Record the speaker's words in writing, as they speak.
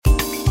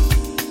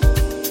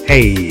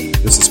Hey,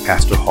 this is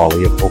Pastor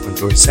Hawley of Open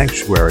Door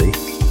Sanctuary,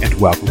 and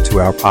welcome to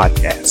our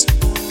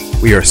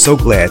podcast. We are so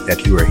glad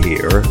that you are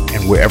here,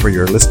 and wherever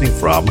you're listening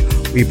from,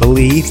 we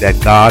believe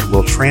that God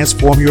will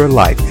transform your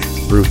life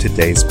through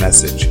today's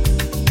message.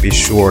 Be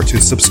sure to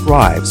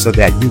subscribe so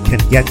that you can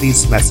get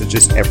these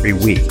messages every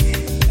week,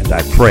 and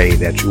I pray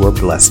that you are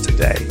blessed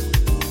today.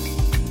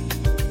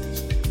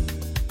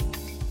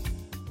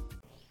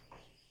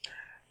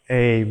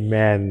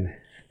 Amen.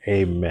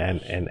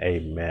 Amen and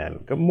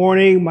amen. Good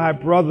morning, my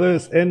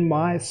brothers and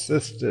my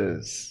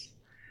sisters.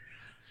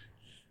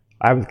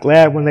 I was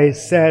glad when they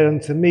said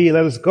unto me,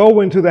 "Let us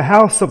go into the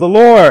house of the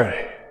Lord."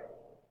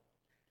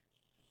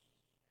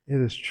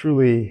 It is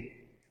truly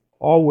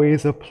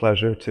always a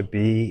pleasure to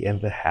be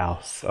in the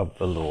house of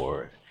the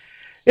Lord.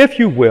 If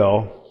you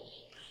will,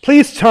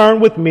 please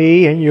turn with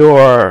me in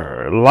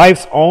your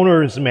life's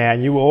owner's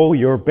manual,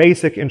 your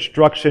basic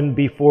instruction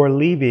before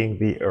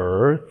leaving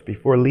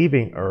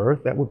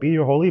earth, that would be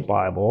your Holy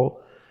Bible,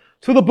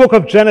 to the book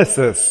of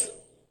Genesis.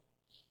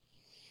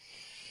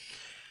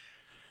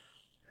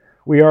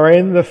 We are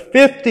in the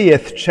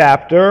 50th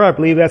chapter. I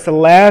believe that's the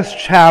last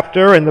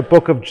chapter in the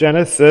book of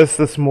Genesis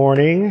this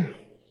morning.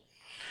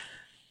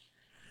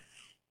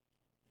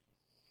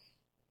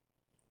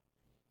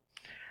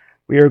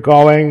 We are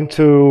going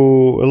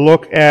to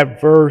look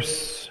at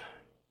verse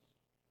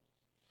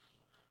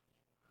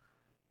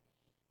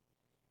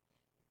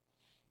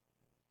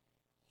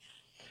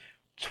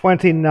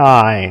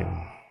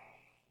 29.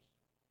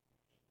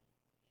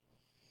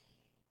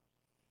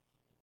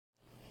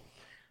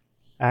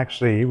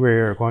 Actually,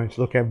 we're going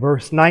to look at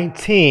verse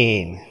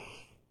 19.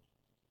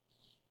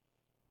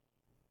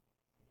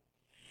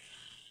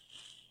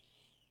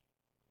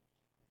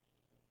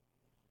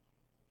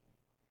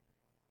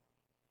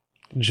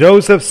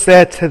 Joseph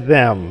said to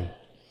them,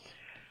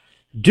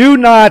 "Do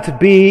not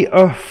be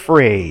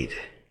afraid,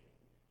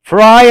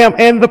 for I am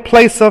in the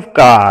place of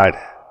God."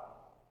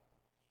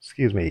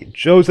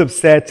 Joseph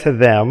said to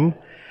them,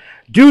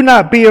 "Do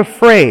not be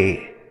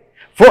afraid,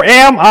 for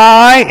am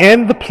I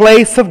in the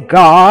place of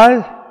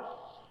God?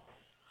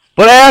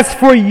 But as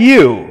for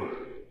you,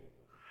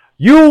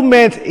 you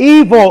meant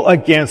evil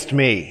against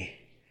me,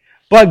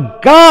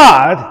 but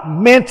God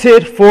meant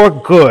it for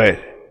good,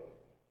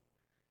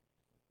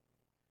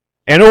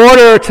 in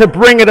order to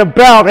bring it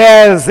about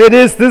as it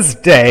is this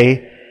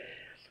day,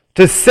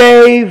 to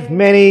save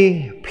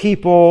many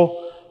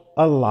people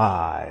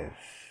alive."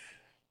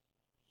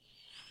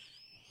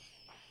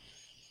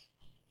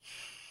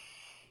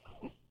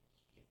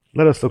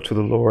 Let us look to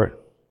the Lord.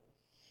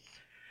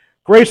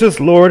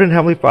 Gracious Lord and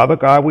Heavenly Father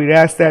God, we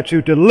ask that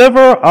you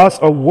deliver us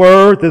a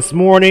word this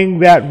morning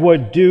that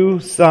would do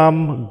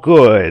some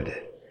good.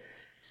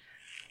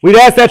 We'd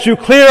ask that you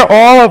clear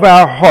all of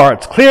our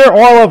hearts, clear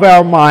all of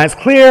our minds,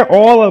 clear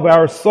all of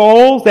our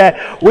souls,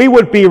 that we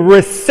would be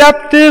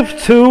receptive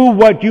to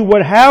what you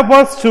would have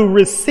us to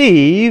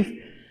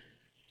receive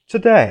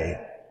today.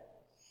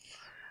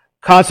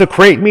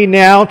 Consecrate me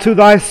now to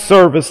thy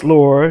service,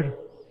 Lord,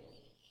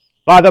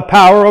 by the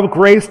power of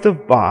grace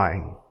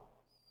divine.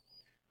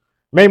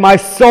 May my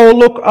soul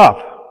look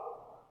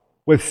up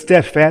with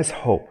steadfast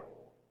hope,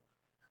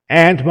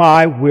 and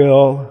my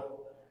will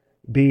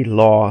be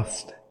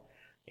lost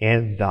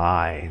in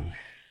thine.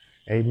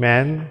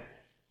 Amen.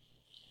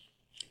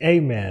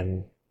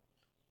 Amen.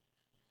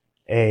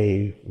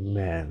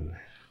 Amen.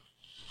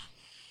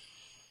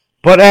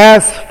 But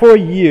as for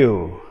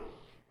you,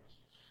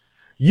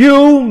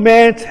 you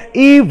meant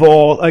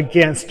evil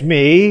against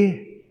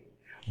me,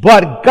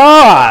 but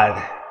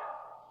God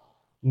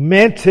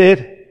meant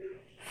it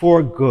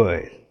for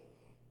good.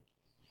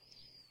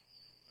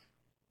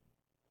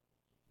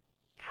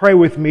 Pray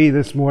with me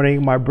this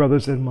morning, my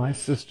brothers and my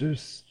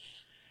sisters.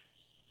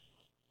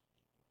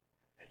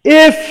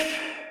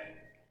 If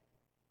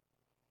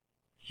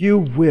you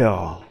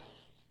will,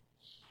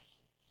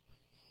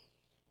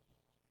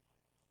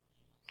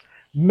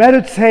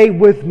 meditate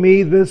with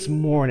me this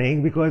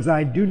morning, because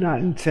I do not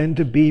intend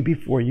to be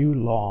before you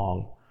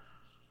long,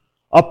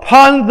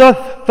 upon the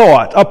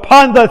thought,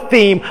 upon the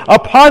theme,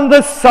 upon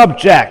the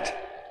subject.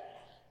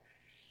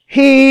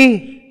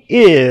 He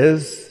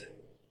is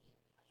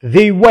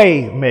the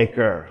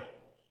Waymaker.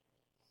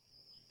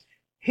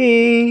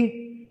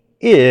 He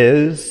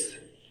is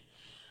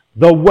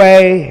the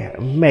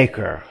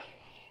Waymaker.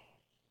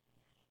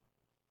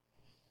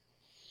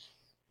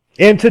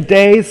 In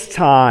today's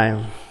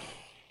time,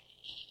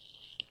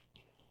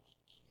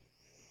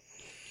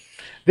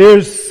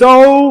 there's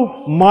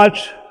so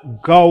much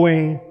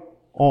going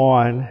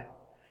on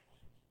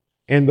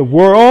in the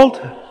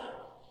world,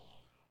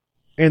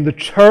 in the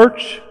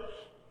church,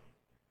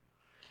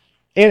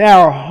 in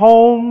our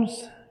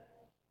homes,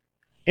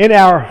 in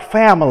our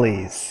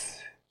families.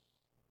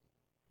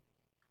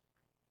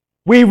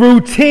 We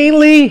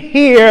routinely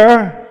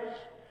hear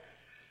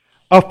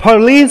of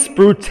police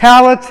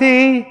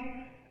brutality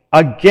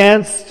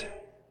against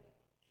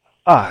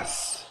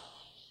us.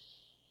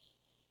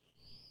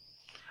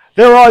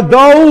 There are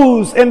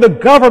those in the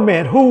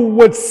government who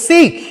would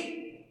seek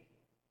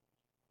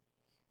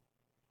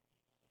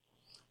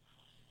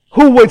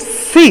who would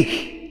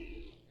seek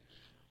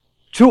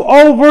to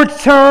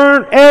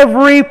overturn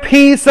every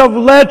piece of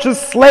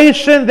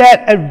legislation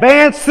that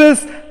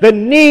advances the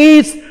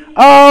needs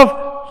of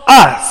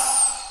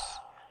us.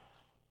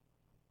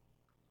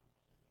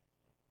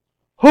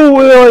 Who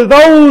were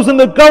those in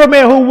the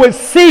government who would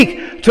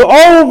seek to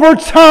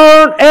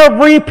overturn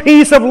every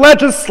piece of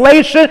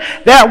legislation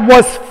that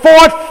was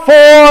fought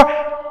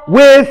for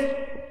with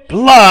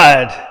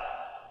blood.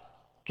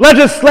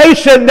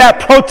 Legislation that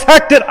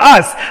protected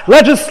us.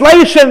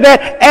 Legislation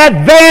that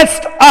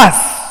advanced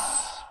us.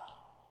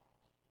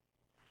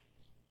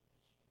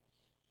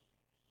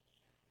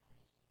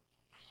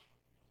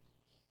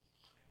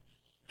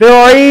 There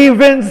are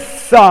even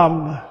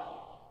some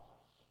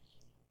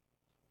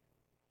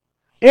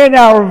in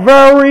our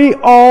very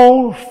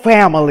own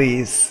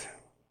families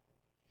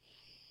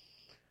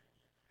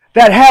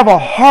that have a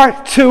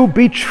heart to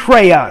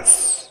betray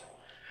us,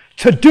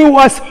 to do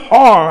us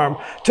harm,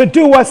 to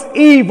do us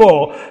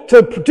evil,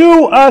 to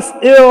do us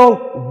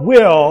ill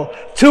will,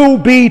 to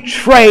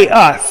betray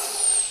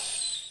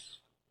us,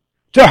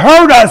 to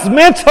hurt us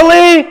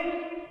mentally,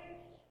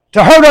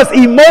 to hurt us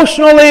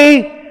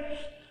emotionally,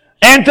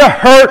 and to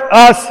hurt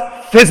us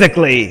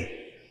physically.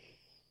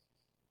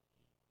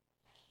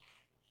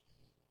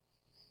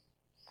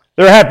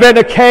 There have been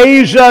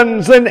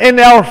occasions in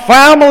our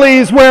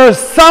families where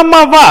some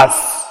of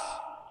us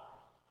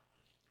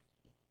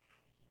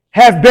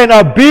have been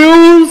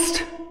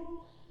abused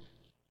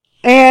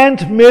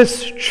and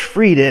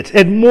mistreated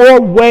in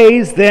more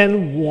ways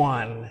than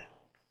one,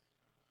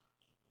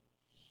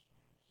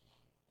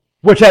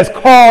 which has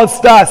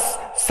caused us,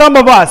 some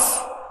of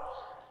us,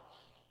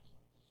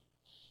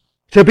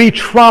 to be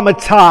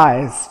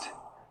traumatized,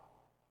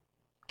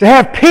 to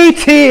have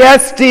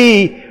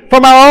PTSD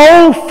from our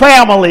own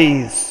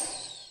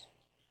families,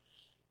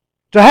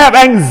 to have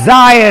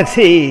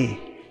anxiety,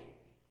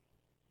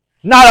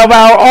 not of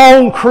our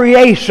own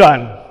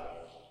creation,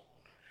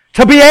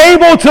 to be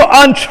able to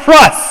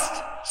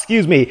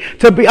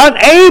to be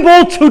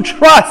unable to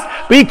trust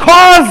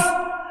because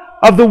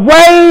of the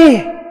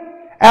way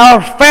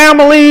our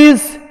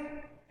families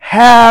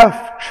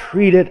have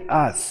treated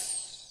us.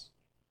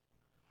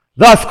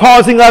 Thus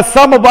causing us,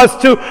 some of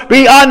us, to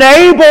be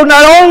unable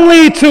not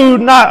only to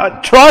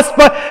not trust,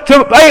 but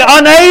to be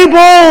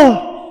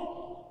unable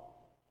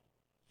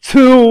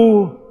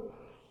to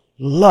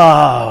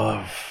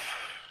love.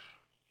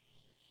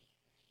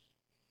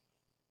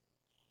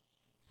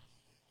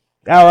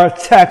 Our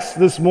text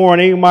this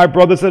morning, my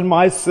brothers and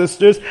my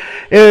sisters,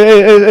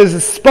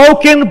 is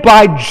spoken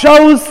by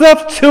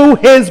Joseph to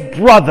his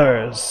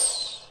brothers.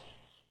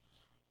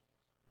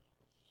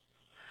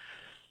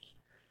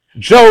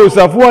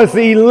 Joseph was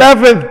the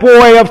 11th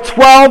boy of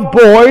 12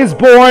 boys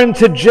born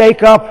to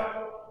Jacob,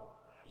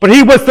 but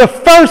he was the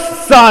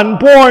first son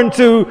born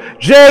to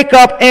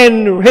Jacob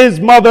and his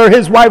mother,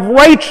 his wife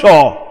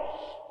Rachel.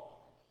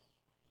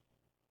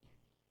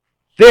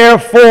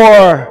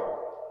 Therefore,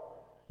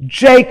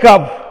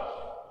 Joseph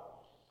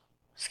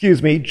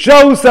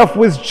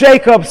was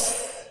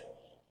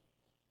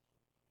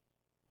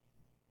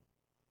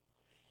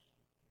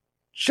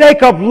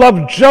Jacob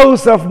loved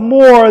Joseph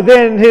more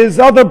than his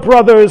other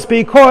brothers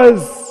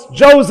because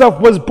Joseph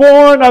was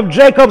born of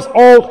Jacob's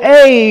old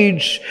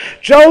age.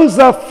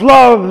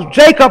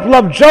 Jacob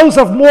loved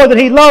Joseph more than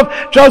he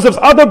loved Joseph's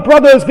other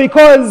brothers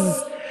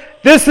because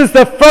this is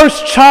the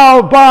first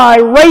child by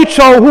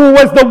Rachel, who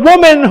was the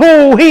woman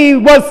who he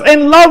was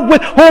in love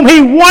with, whom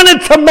he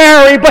wanted to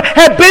marry, but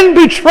had been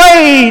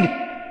betrayed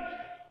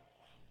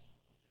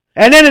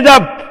and ended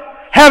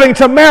up having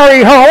to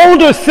marry her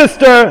older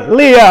sister,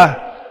 Leah.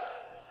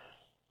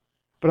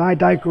 But I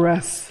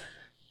digress.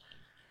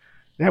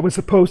 That was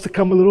supposed to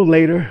come a little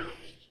later.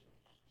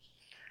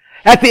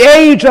 At the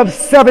age of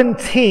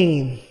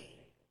 17,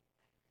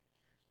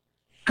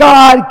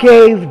 God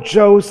gave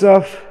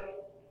Joseph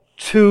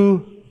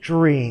 2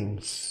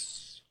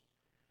 dreams.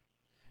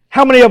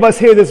 How many of us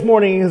here this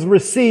morning has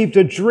received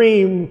a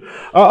dream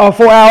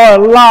for our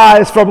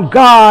lives from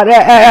God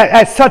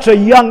at such a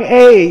young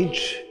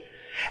age?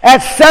 At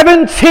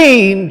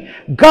 17,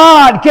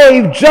 God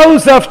gave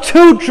Joseph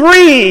 2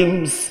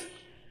 dreams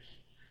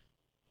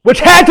which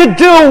had to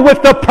do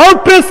with the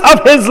purpose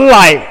of his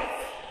life.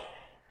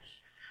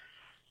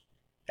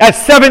 At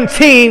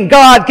 17,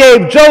 God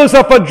gave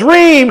Joseph a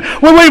dream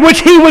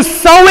which he was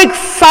so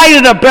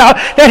excited about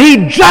that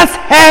he just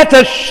had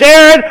to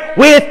share it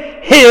with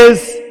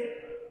his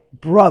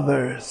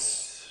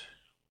brothers.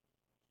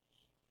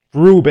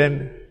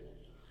 Reuben,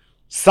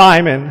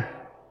 Simon,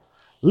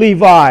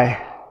 Levi,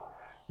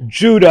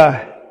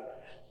 Judah,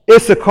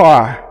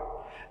 Issachar,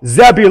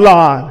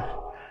 Zebulun,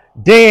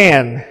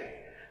 Dan,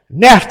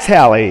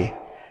 Naphtali,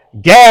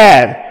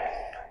 Gad,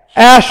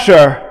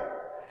 Asher,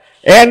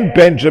 and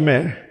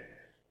Benjamin.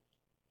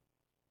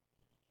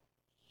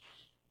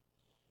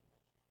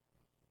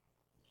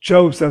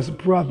 Joseph's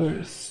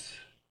brothers.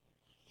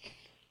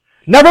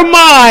 Never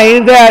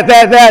mind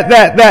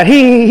that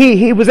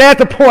he was at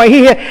the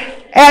point,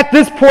 at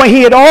this point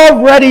he had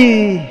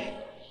already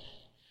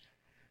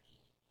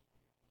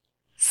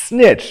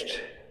snitched.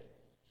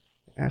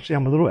 Actually,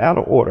 I'm a little out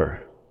of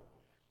order.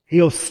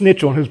 He'll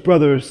snitch on his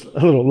brothers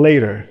a little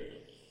later.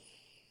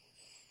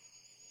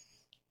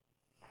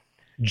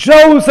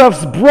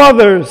 Joseph's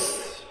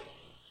brothers,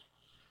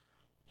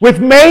 with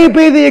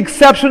maybe the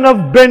exception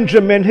of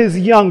Benjamin, his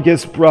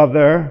youngest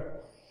brother,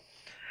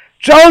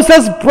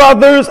 Joseph's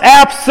brothers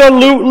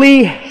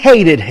absolutely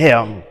hated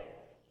him.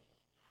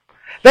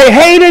 They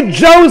hated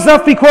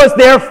Joseph because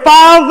their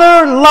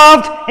father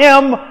loved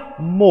him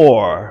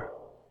more.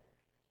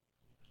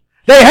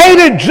 They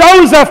hated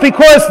Joseph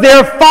because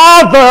their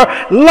father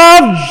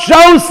loved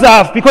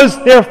Joseph, because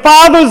their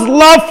father's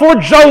love for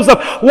Joseph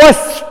was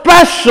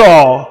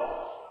special.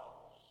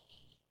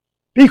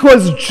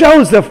 Because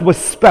Joseph was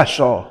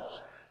special.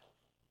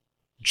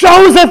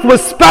 Joseph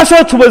was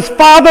special to his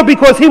father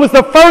because he was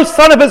the first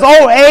son of his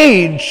old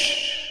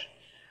age.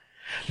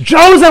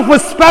 Joseph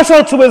was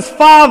special to his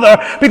father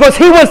because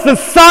he was the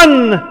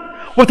son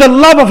with the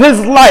love of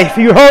his life.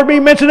 You heard me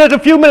mention it a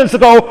few minutes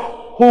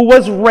ago, who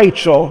was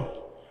Rachel.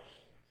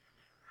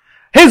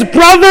 His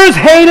brothers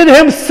hated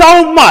him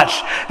so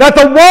much that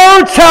the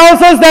word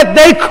tells us that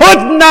they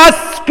could not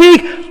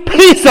speak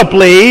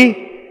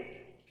peaceably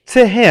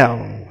to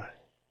him.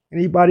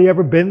 Anybody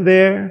ever been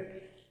there?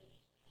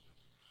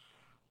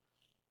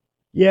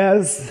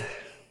 Yes.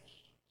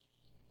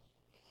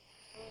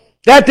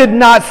 That did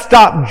not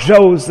stop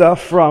Joseph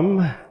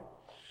from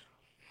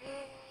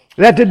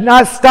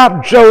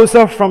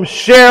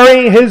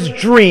sharing his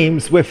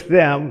dreams with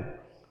them.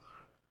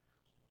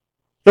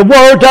 The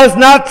word does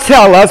not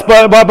tell us,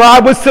 but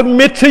I would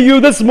submit to you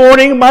this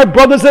morning, my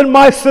brothers and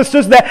my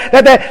sisters,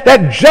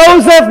 that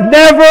Joseph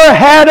never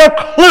had a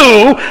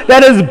clue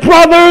that his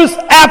brothers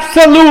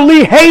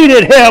absolutely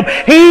hated him.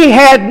 He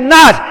had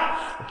not.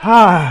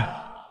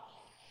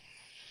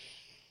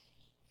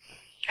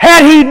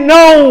 Had he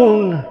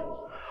known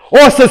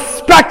or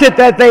suspected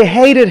that they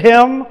hated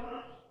him,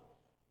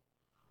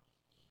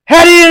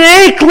 had he an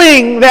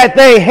inkling that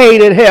they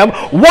hated him,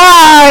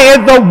 why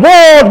in the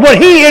world would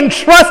he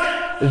entrust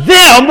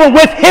them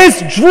with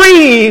his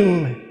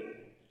dream,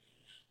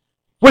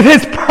 with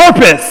his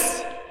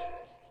purpose?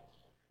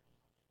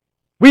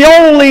 We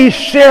only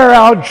share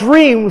our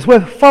dreams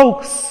with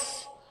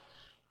folks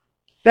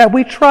that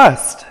we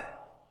trust.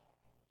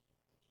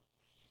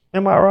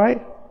 Am I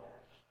right?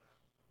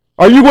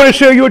 Are you going to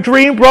share your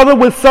dream, brother,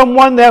 with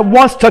someone that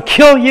wants to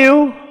kill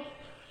you?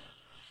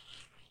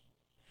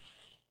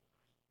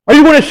 Are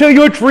you going to share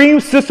your dream,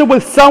 sister,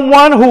 with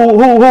someone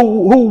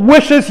who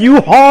wishes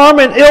you harm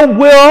and ill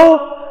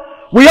will?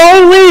 We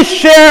only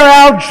share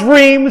our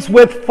dreams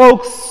with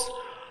folks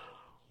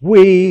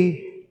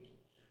we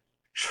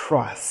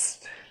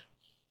trust.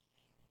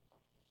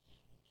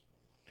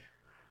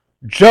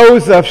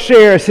 Joseph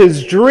shares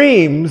his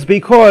dreams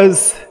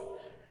because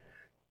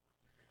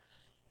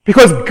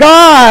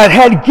God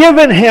had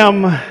given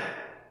him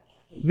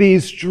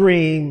these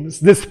dreams,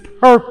 this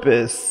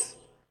purpose.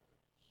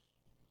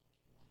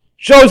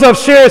 Joseph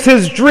shares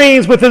his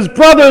dreams with his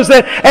brothers,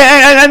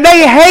 and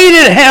they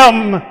hated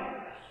him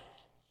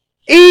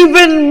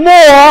even more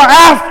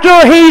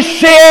after he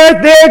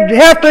shared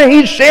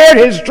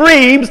his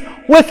dreams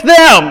with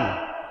them.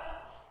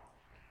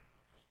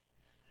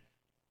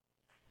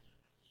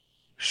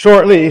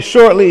 Shortly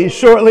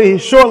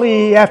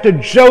after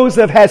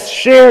Joseph has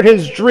shared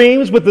his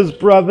dreams with his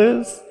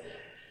brothers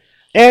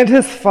and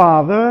his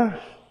father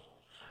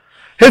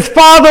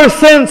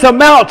sends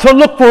him out to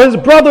look for his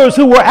brothers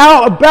who were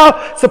out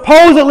about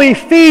supposedly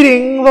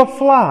feeding the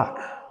flock.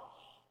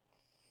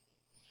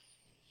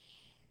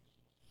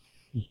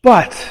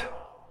 But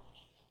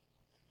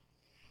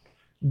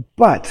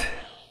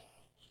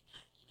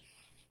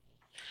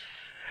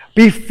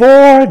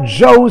before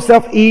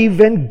Joseph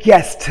even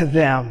gets to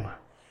them,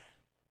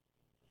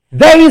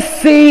 they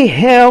see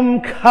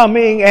him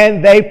coming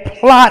and they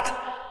plot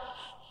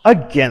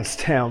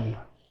against him.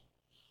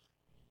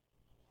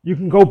 You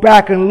can go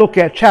back and look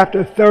at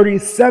chapter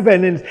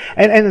 37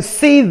 and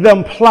see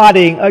them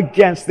plotting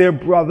against their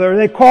brother.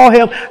 They call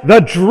him the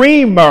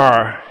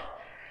dreamer.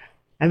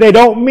 And they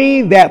don't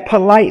mean that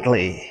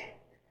politely.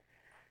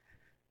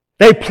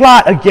 They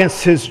plot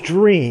against his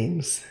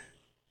dreams.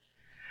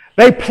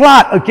 They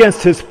plot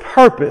against his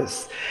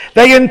purpose.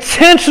 They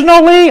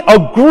intentionally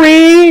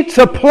agree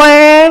to a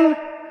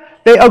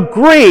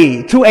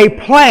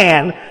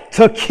plan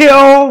to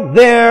kill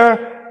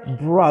their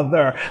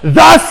brother,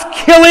 thus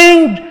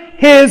killing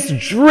his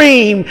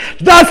dream,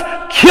 thus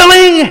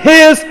killing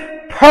his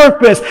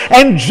purpose.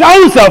 And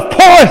Joseph,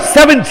 poor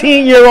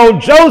 17-year-old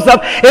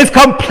Joseph, is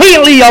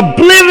completely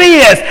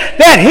oblivious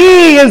that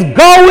he is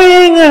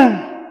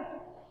going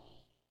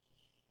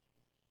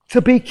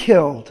to be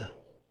killed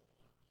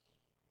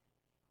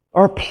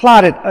or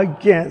plotted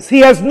against. He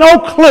has no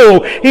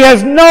clue, he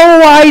has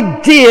no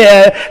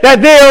idea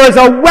that there is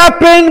a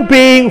weapon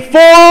being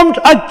formed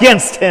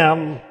against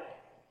him.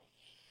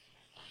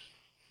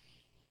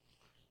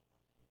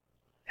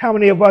 How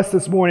many of us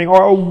this morning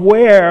are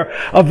aware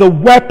of the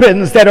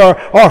weapons that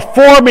are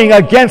forming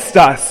against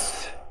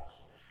us?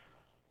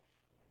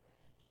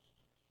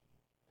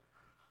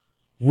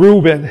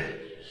 Reuben,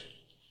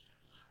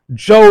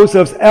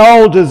 Joseph's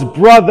eldest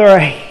brother,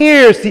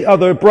 hears the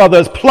other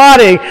brothers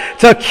plotting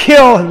to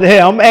kill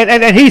them,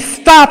 and he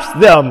stops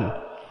them.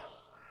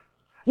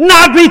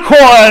 Not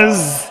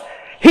because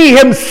he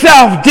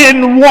himself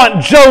didn't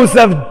want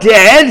Joseph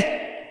dead.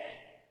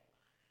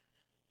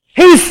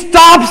 He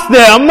stops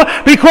them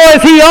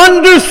because he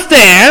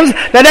understands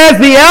that as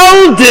the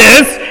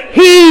eldest,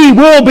 he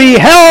will be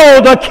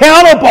held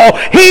accountable.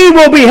 He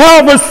will be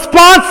held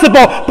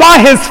responsible by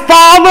his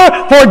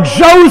father for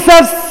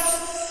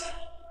Joseph's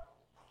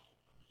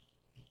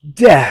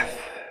death.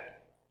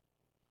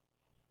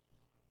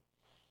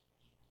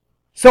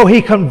 So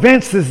he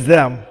convinces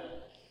them.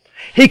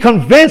 He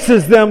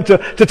convinces them to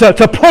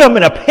put him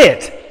in a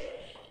pit.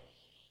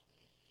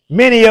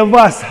 Many of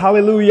us,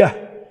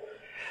 hallelujah,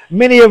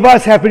 many of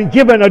us have been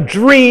given a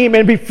dream,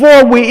 and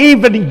before we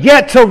even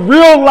get to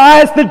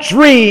realize the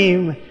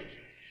dream,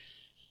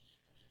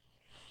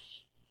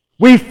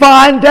 we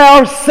find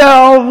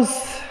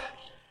ourselves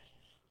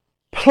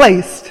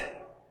placed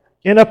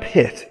in a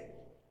pit.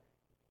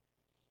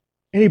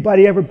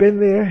 Anybody ever been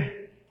there?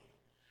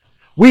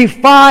 We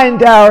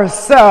find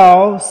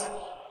ourselves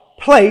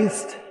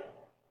placed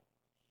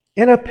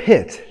in a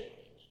pit.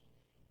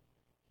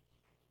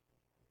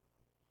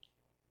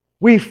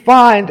 We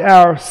find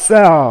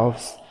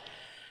ourselves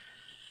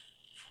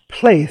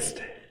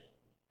placed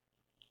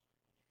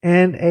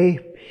in a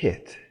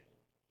pit,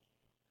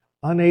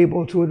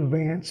 unable to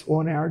advance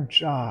on our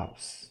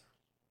jobs,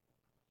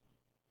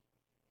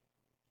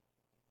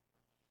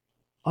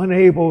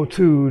 unable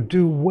to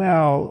do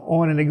well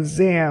on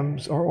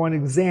exams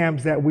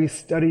that we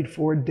studied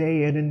for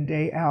day in and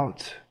day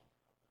out.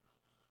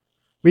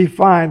 We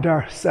find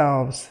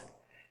ourselves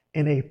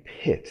in a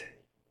pit,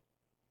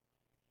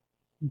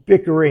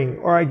 bickering,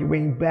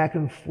 arguing back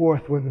and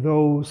forth with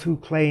those who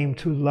claim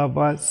to love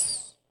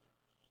us.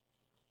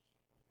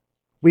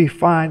 We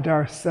find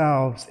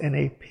ourselves in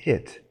a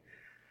pit,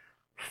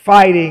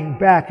 fighting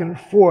back and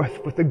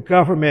forth with the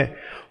government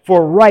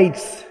for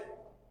rights.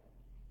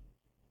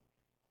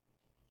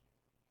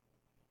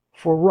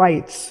 For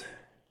rights.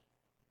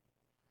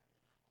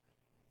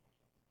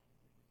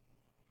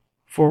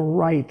 For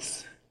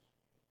rights.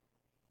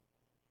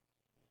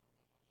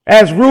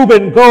 As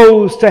Reuben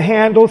goes to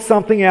handle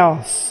something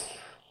else,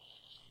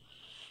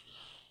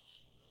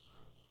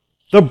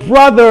 the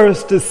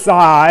brothers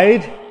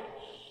decide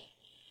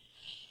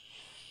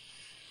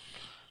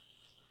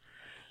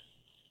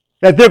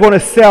that they're going to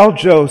sell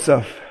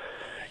Joseph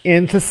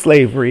into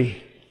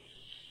slavery.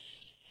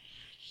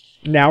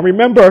 Now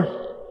remember,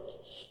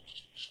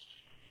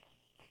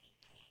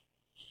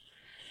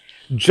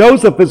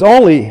 Joseph is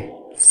only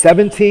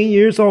 17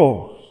 years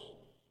old.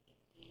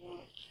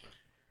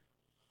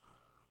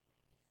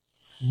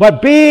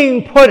 But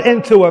being put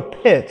into a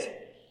pit,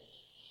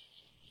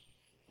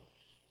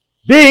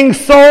 being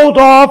sold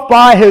off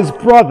by his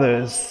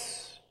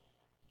brothers,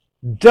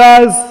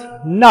 does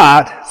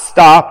not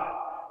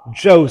stop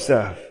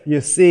Joseph.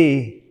 You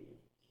see,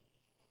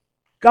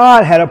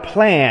 God had a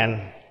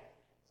plan.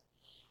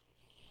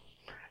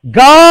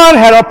 God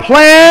had a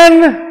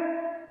plan.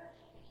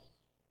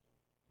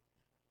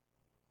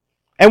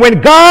 And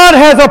when God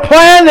has a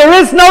plan, there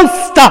is no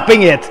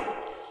stopping it.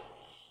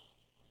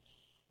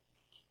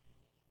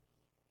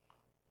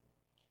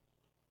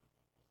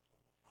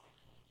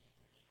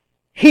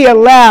 He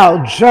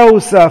allowed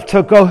Joseph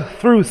to go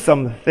through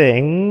some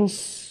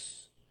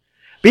things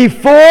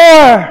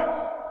before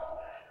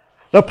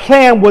the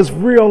plan was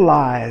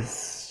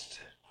realized.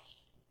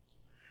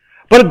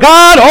 But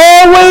God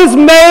always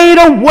made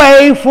a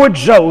way for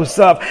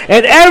Joseph,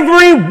 and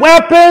every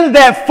weapon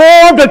that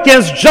formed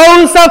against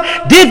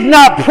Joseph did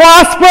not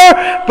prosper,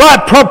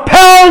 but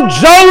propelled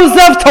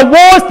Joseph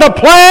towards the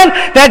plan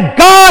that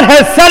God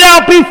has set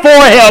out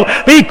before him,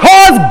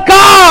 because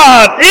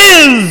God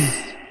is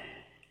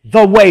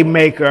the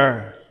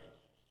Waymaker.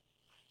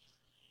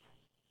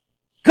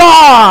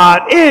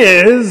 God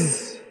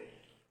is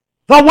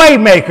the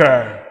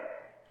Waymaker.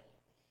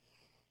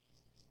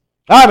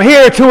 I'm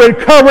here to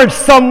encourage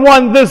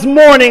someone this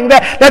morning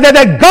that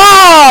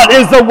God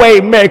is the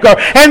Waymaker,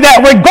 and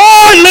that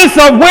regardless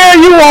of where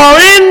you are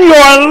in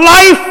your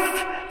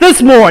life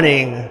this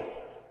morning,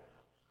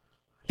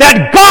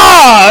 that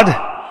God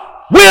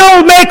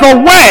will make a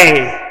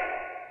way.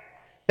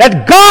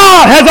 That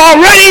God has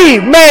already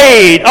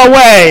made a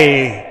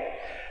way.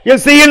 You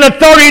see, in the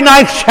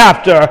 39th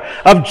chapter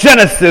of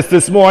Genesis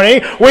this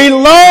morning, we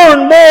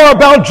learn more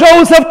about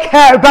Joseph's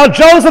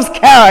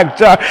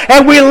character,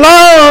 and we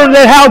learn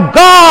that how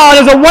God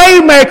is a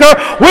way maker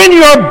when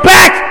your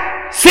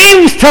back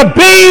seems to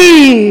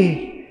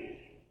be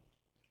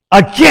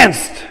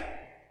against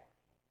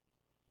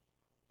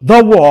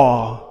the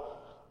wall.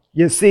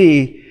 You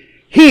see,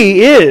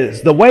 he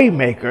is the way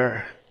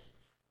maker.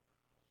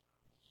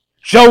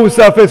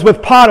 Joseph is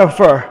with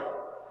Potiphar,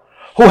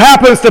 who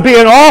happens to be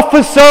an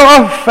officer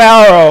of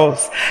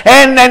Pharaoh's,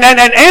 and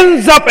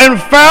ends up in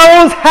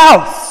Pharaoh's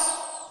house.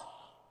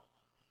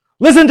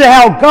 Listen to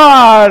how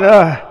God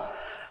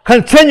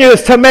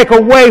continues to make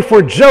a way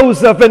for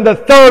Joseph. In the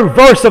 3rd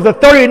verse of the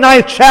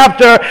 39th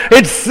chapter,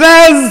 it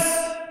says,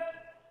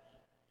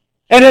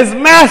 and his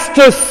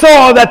master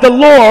saw that the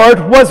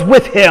Lord was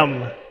with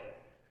him,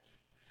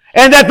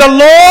 and that the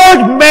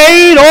Lord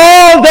made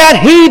all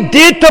that he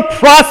did to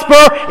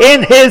prosper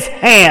in his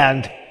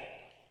hand.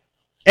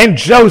 And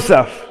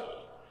Joseph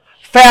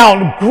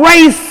found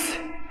grace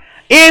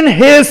in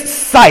his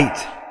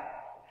sight,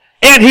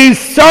 and he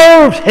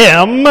served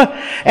him,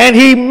 and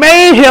he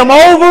made him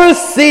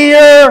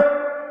overseer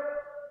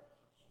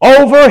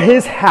over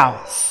his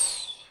house.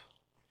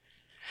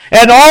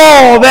 And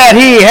all that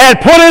he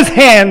had put his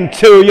hand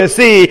to, you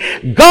see,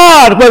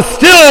 God was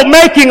still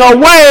making a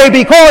way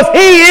because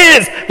he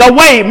is the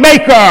way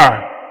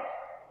maker.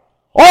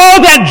 All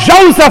that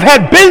Joseph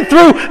had been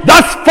through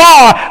thus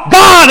far,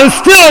 God is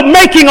still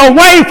making a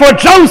way for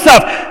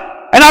Joseph.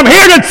 And I'm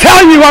here to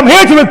tell you, I'm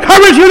here to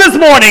encourage you this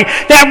morning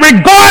that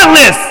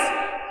regardless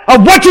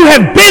of what you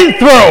have been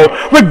through,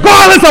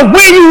 regardless of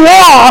where you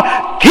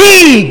are,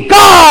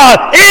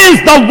 God is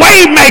the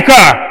way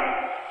maker.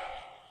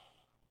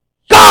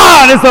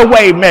 God is a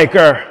way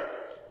maker.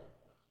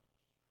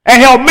 And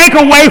he'll make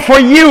a way for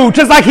you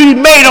just like he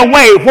made a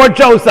way for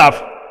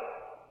Joseph.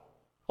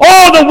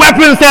 All the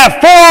weapons that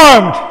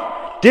formed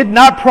did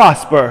not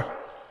prosper.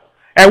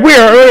 And we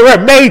are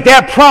made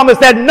that promise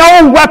that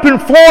no weapon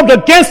formed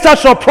against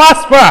us shall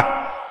prosper.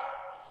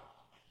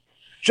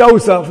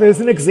 Joseph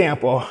is an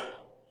example.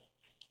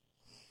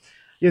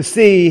 You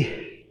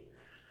see,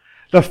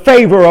 the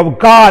favor of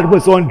God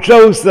was on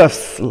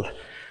Joseph's life.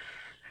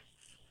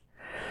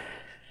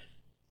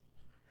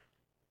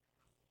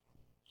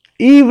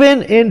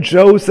 Even in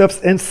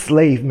Joseph's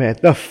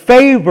enslavement, the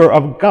favor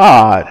of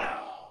God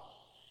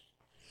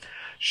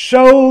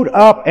showed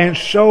up and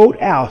showed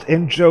out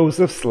in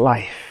Joseph's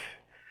life.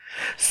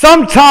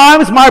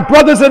 Sometimes, my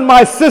brothers and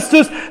my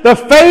sisters, the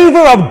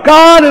favor of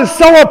God is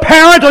so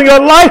apparent on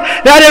your life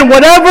that in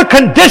whatever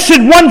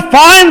condition one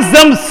finds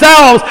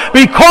themselves,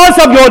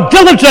 because of your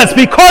diligence,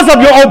 because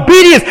of your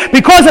obedience,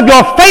 because of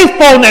your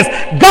faithfulness,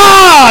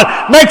 God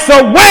makes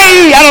a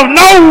way out of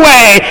no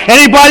way.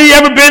 Anybody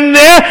ever been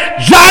there?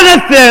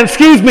 Joseph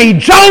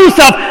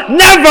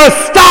never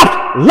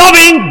stopped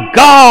loving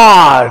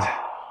God.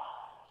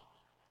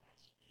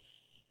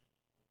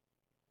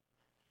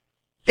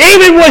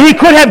 Even when he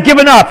could have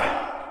given up,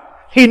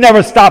 he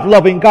never stopped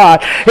loving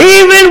God.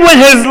 Even when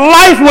his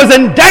life was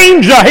in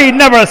danger, he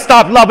never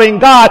stopped loving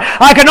God.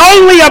 I can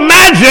only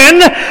imagine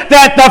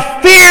that the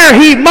fear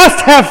he must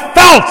have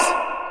felt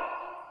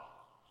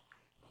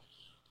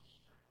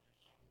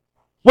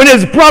when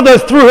his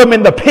brothers threw him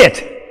in the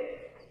pit.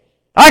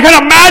 I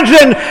can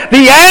imagine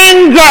the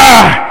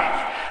anger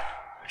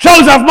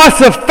Joseph must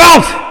have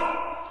felt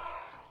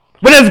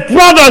when his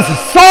brothers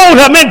sold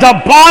him into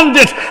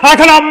bondage. I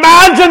can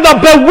imagine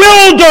the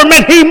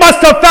bewilderment he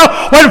must have felt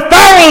when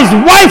Pharaoh's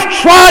wife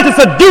tried to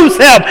seduce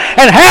him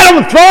and had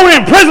him thrown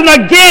in prison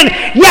again,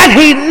 yet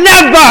he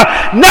never,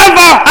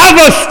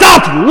 ever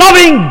stopped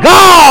loving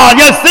God.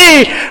 You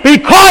see,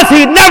 because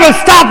he never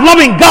stopped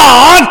loving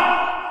God,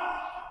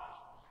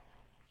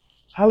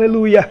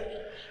 hallelujah,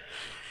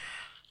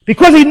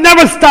 because he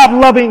never stopped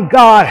loving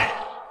God,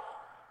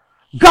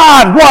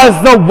 God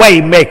was the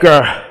way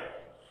maker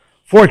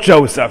for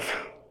Joseph.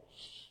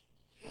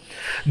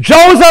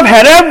 Joseph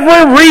had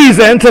every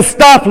reason to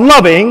stop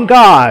loving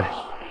God.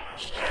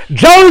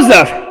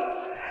 Joseph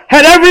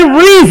had every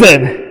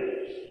reason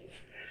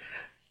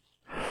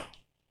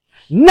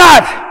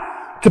not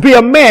to be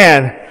a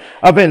man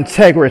of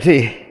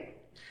integrity,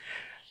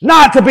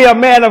 not to be a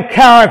man of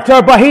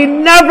character, but he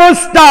never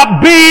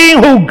stopped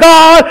being who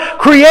God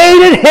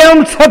created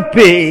him to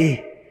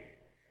be.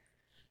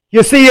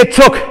 You see, it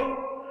took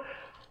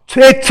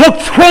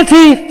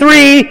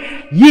 23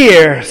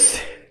 years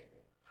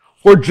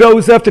for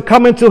Joseph to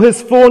come into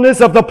his fullness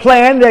of the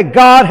plan that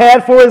God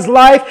had for his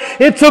life.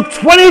 It took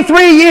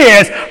 23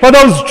 years for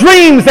those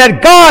dreams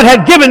that God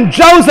had given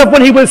Joseph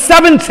when he was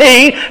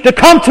 17 to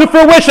come to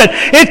fruition.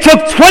 It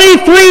took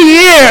 23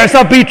 years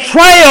of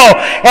betrayal,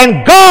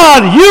 and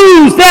God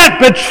used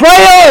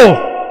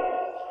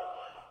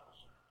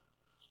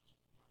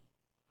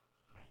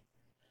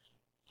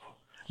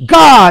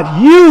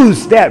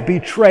that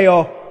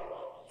betrayal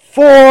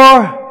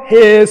for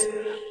his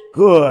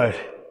good.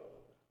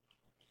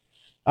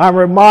 I'm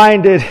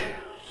reminded,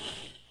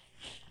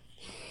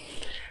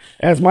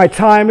 as my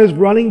time is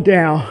running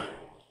down,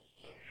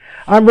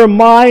 I'm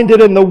reminded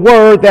in the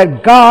Word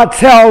that God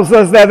tells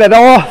us that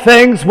all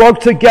things work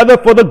together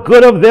for the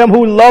good of them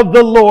who love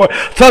the Lord,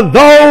 to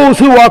those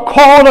who are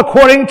called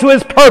according to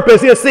his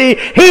purpose. You see,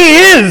 he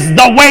is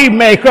the way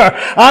maker.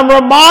 I'm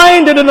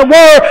reminded in the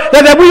Word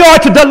that we are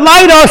to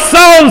delight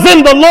ourselves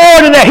in the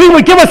Lord and that he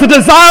would give us the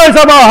desires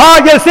of our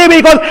heart. You see,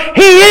 because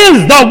he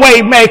is the way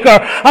maker.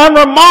 I'm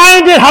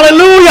reminded,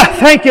 hallelujah,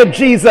 thank you,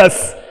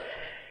 Jesus.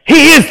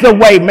 He is the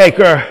way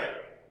maker.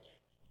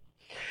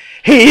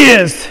 He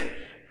is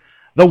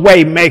the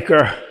way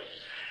maker.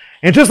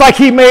 And just like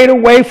he made a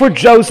way for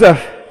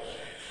Joseph,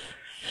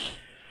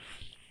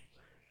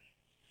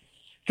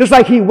 Just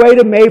like he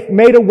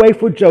made a way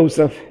for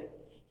Joseph,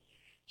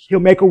 he'll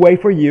make a way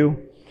for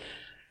you.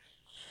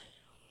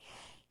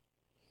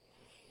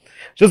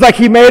 Just like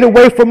he made a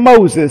way for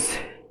Moses,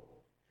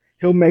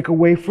 he'll make a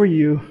way for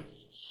you.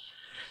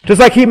 Just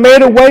like he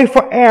made a way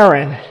for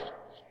Aaron,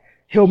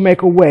 he'll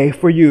make a way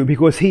for you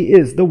because he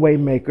is the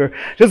Waymaker.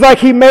 Just like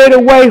he made a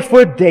way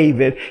for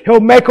David, he'll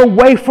make a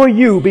way for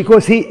you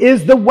because he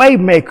is the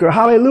Waymaker.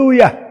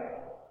 Hallelujah.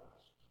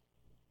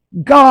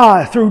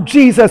 God, through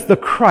Jesus the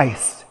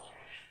Christ,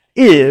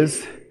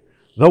 is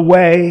the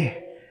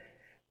Waymaker.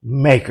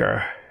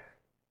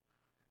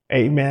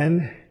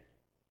 Amen.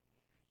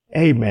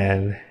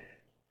 Amen.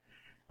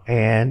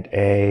 And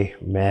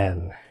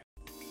amen.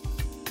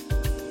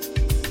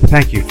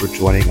 Thank you for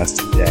joining us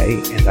today,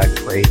 and I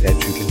pray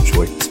that you've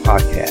enjoyed this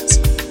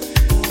podcast.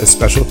 A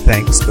special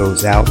thanks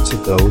goes out to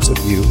those of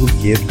you who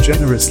give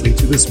generously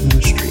to this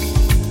ministry.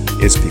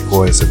 It's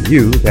because of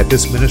you that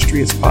this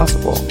ministry is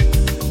possible.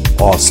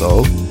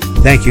 Also,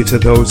 thank you to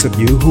those of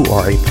you who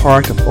are a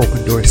part of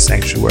Open Doors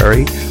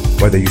Sanctuary,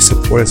 whether you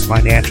support us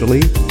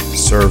financially,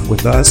 serve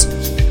with us,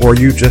 or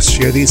you just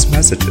share these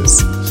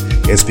messages.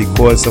 It's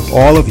because of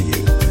all of you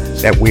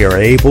that we are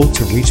able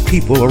to reach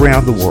people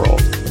around the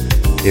world.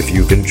 If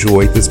you've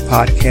enjoyed this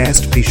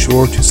podcast, be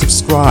sure to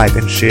subscribe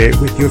and share it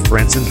with your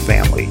friends and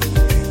family.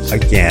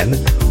 Again,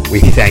 we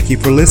thank you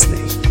for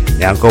listening.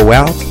 Now go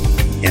out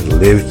and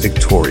live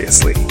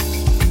victoriously.